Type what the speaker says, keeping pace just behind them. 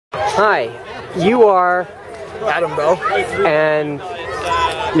Hi, you are Adam Bell. And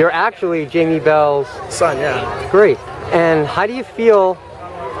you're actually Jamie Bell's son, yeah. Great. And how do you feel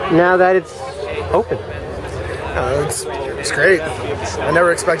now that it's open? It's great. I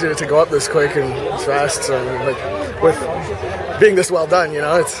never expected it to go up this quick and this fast. So, like, with being this well done, you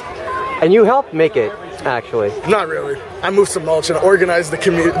know, it's. And you helped make it, actually. Not really. I moved some mulch and organized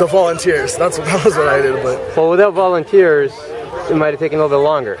the volunteers. That was what I did. But well, without volunteers, it might have taken a little bit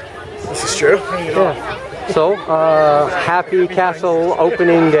longer. This is true. Yeah. So, happy castle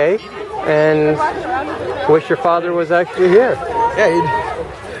opening day, and wish your father was actually here.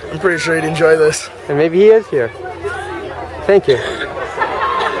 Yeah, I'm pretty sure he'd enjoy this. And maybe he is here. Thank you.